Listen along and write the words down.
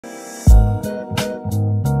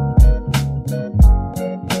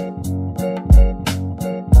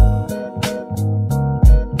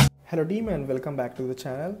Hello team and welcome back to the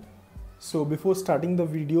channel. So before starting the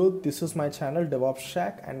video, this is my channel DevOps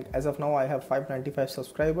Shack, and as of now I have 595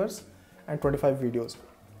 subscribers and 25 videos.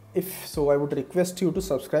 If so, I would request you to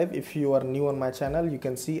subscribe. If you are new on my channel, you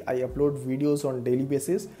can see I upload videos on daily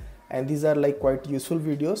basis, and these are like quite useful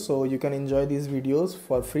videos, so you can enjoy these videos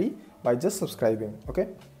for free by just subscribing. Okay,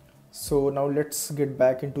 so now let's get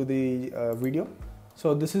back into the video.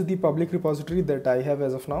 So this is the public repository that I have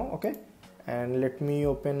as of now. Okay, and let me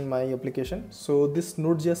open my application. So this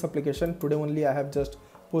Node.js application, today only I have just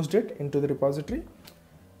posted it into the repository.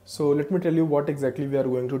 So let me tell you what exactly we are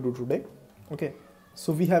going to do today. Okay,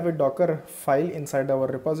 so we have a Docker file inside our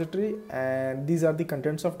repository, and these are the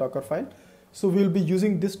contents of Docker file. So we will be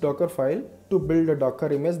using this Docker file to build a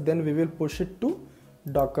Docker image, then we will push it to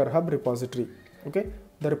Docker Hub repository. Okay,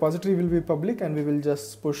 the repository will be public and we will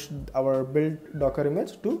just push our build Docker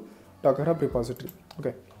image to Docker Hub repository.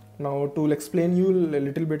 Okay, now to explain you a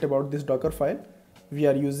little bit about this Docker file, we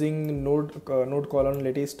are using Node colon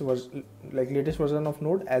latest version of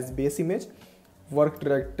Node as base image. Work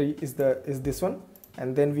directory is this one,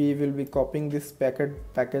 and then we will be copying this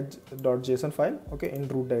package.json file, okay, in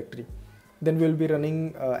root directory. Then we will be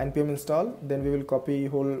running npm install, then we will copy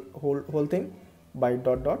whole thing by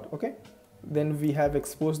dot. Okay, then we have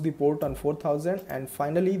exposed the port on 4000, and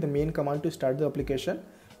finally the main command to start the application,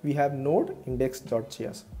 we have node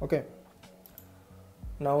index.js. okay,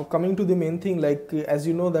 now coming to the main thing, like as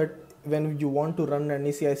you know that when you want to run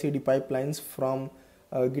any CI/CD pipelines from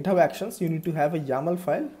GitHub Actions, you need to have a YAML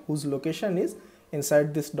file whose location is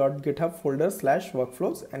inside this .github folder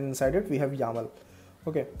 /workflows, and inside it we have YAML.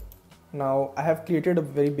 Okay, now I have created a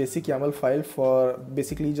very basic YAML file for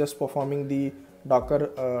basically just performing the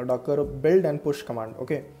docker build and push command.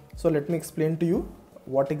 Okay, so let me explain to you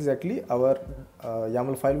what exactly our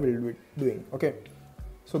YAML file will be doing. Okay,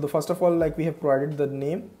 so the first of all, like we have provided the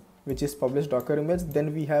name, which is published Docker image.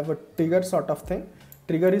 Then we have a trigger sort of thing.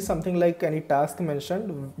 Trigger is something like any task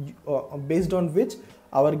mentioned based on which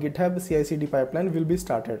our GitHub CI/CD pipeline will be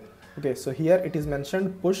started. Okay, so here it is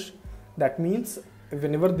mentioned push. That means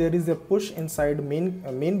whenever there is a push inside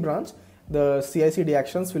main branch, the CI/CD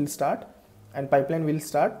actions will start and pipeline will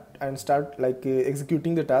start like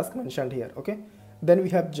executing the task mentioned here. Okay, then we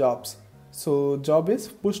have jobs. So job is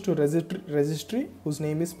push to registry whose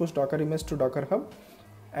name is push Docker image to Docker Hub,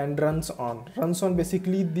 and runs on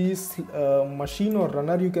basically this machine or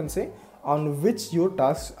runner, you can say, on which your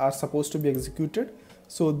tasks are supposed to be executed.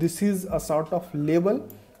 So this is a sort of label.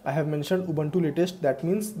 I have mentioned Ubuntu latest, that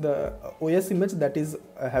means the OS image that is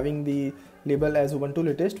having the label as Ubuntu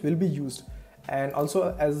latest will be used. And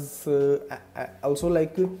also as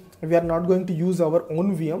like we are not going to use our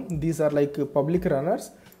own VM, these are like public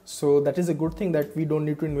runners, so that is a good thing that we don't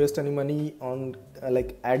need to invest any money on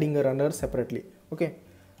like adding a runner separately. Okay,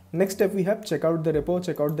 next step we have check out the repo.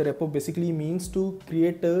 Check out the repo basically means to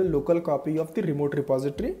create a local copy of the remote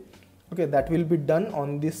repository. Okay, that will be done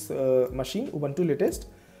on this machine Ubuntu latest.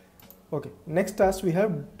 Okay, next task we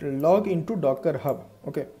have log into Docker Hub.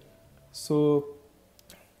 Okay, so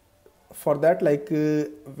for that, like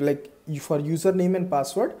for username and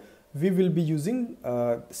password, we will be using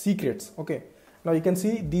secrets. Okay, now you can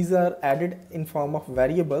see these are added in form of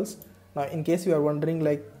variables. Now in case you are wondering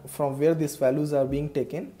like from where these values are being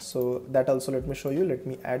taken, so that also let me show you. Let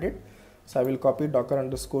me add it. So I will copy docker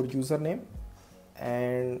underscore username,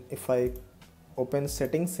 and if I open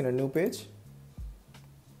settings in a new page,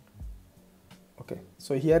 okay,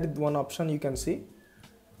 so here one option you can see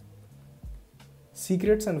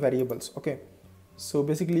secrets and variables. Okay, so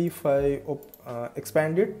basically if I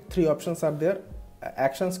expand it, three options are there: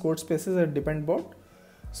 actions, code spaces, and depend bot.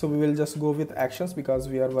 So we will just go with actions because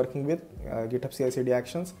we are working with GitHub CI/CD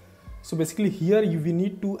actions. So basically here we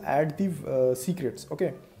need to add the secrets.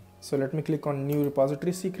 Okay, so let me click on new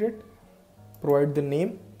repository secret, provide the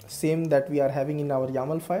name same that we are having in our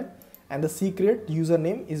YAML file, and the secret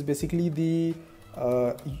username is basically the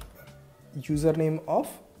username of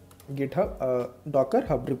GitHub Docker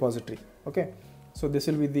Hub repository. Okay, so this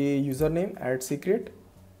will be the username, add secret,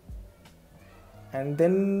 and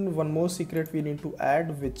then one more secret we need to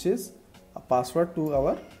add, which is a password to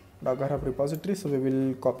our Docker Hub repository. So we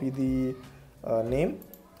will copy the name,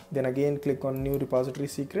 then again click on new repository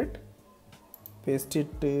secret, paste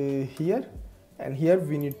it here, and here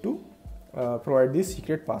we need to provide the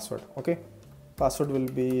secret password. Okay, password will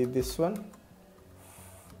be this one.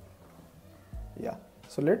 Yeah,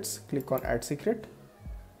 so let's click on add secret.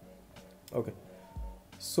 Okay,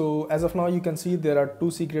 so as of now you can see there are two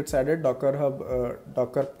secrets added: Docker Hub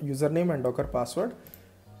Docker username and Docker password,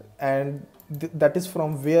 and that is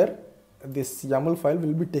from where this YAML file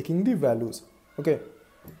will be taking the values. Okay,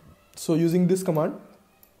 So using this command,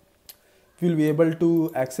 we'll be able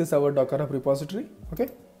to access our Docker Hub repository. Okay,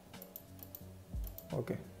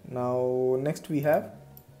 now next we have,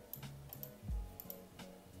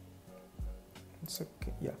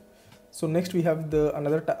 so next we have the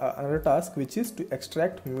another task, which is to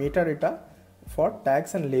extract metadata for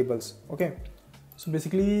tags and labels. Okay, so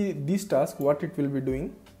basically this task, what it will be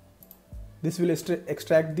doing, this will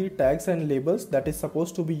extract the tags and labels that is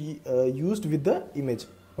supposed to be used with the image.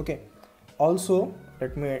 Okay, also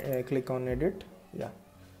let me click on edit.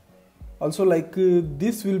 Also, like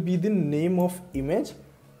this will be the name of image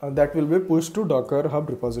that will be pushed to Docker Hub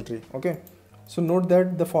repository. Okay, so note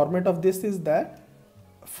that the format of this is that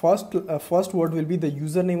first word will be the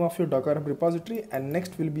username of your Docker Hub repository, and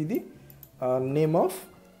next will be the name of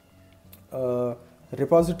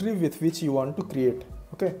repository with which you want to create.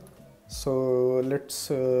 Okay, so let's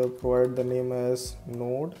provide the name as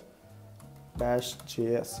node-js.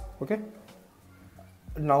 Okay,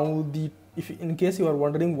 now if in case you are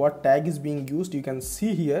wondering what tag is being used, you can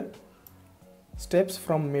see here steps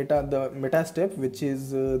from the meta step, which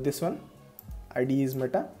is this one, ID is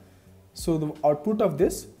meta. So the output of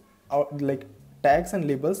this, like tags and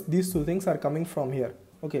labels, these two things are coming from here.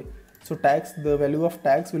 Okay, so tags, the value of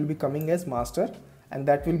tags will be coming as master, and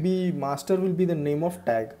that will be master will be the name of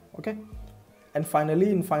tag. Okay, and finally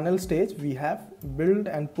in final stage we have build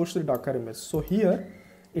and push the Docker image. So here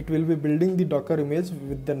it will be building the Docker image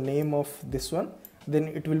with the name of this one, then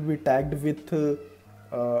it will be tagged with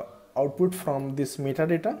output from this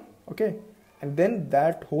metadata. Okay, and then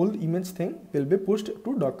that whole image thing will be pushed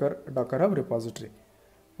to Docker Hub repository.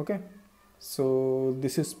 Okay, so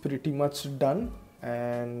this is pretty much done,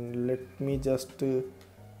 and let me just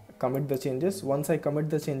commit the changes. Once I commit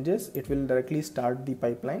the changes, it will directly start the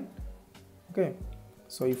pipeline. Okay,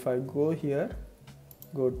 so if I go here,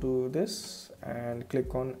 go to this and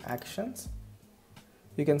click on actions,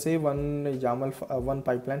 you can say one YAML one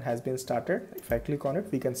pipeline has been started. If I click on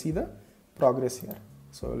it, we can see the progress here.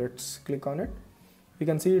 So let's click on it. We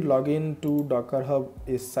can see login to Docker Hub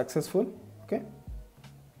is successful. Okay,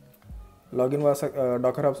 login was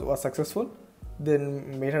Docker Hub was successful.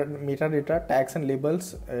 Then metadata, tags and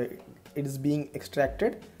labels, it is being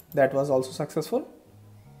extracted. That was also successful.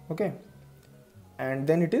 Okay, and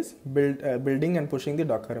then it is building and pushing the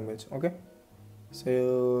Docker image. Okay,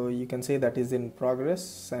 so you can say that is in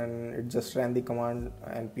progress, and it just ran the command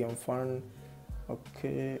npm fun.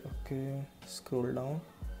 Okay, scroll down.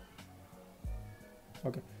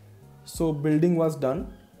 Okay, so building was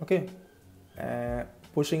done. Okay,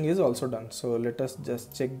 pushing is also done. So let us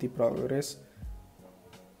just check the progress.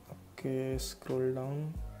 Okay, scroll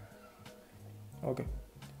down. Okay,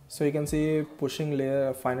 so you can see pushing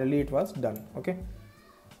layer, finally it was done. Okay,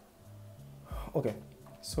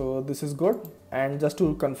 so this is good. And just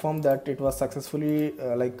to confirm that it was successfully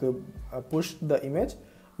pushed the image,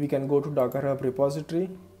 we can go to Docker Hub repository.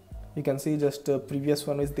 You can see just previous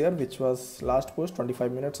one is there, which was last post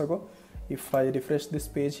 25 minutes ago. If I refresh this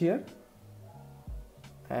page here,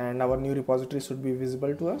 and our new repository should be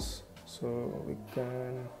visible to us, so we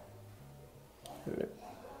can,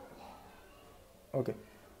 okay,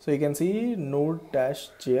 so you can see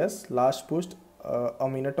node-js last pushed a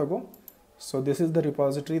minute ago. So this is the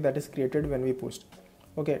repository that is created when we pushed.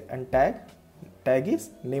 Okay, and tag is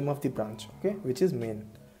name of the branch, okay, which is main.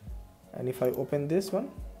 And if I open this one,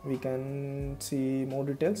 we can see more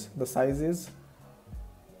details. The size is,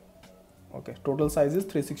 okay, total size is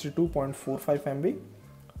 362.45 MB.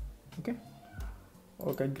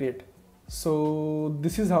 Okay, great. So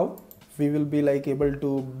this is how we will be like able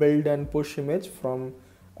to build and push image from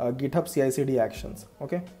GitHub CI/CD actions.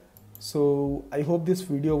 Okay, so I hope this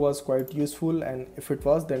video was quite useful, and if it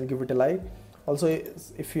was, then give it a like. Also,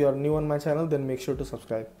 if you are new on my channel, then make sure to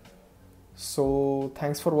subscribe. So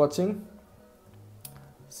thanks for watching.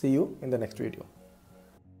 See you in the next video.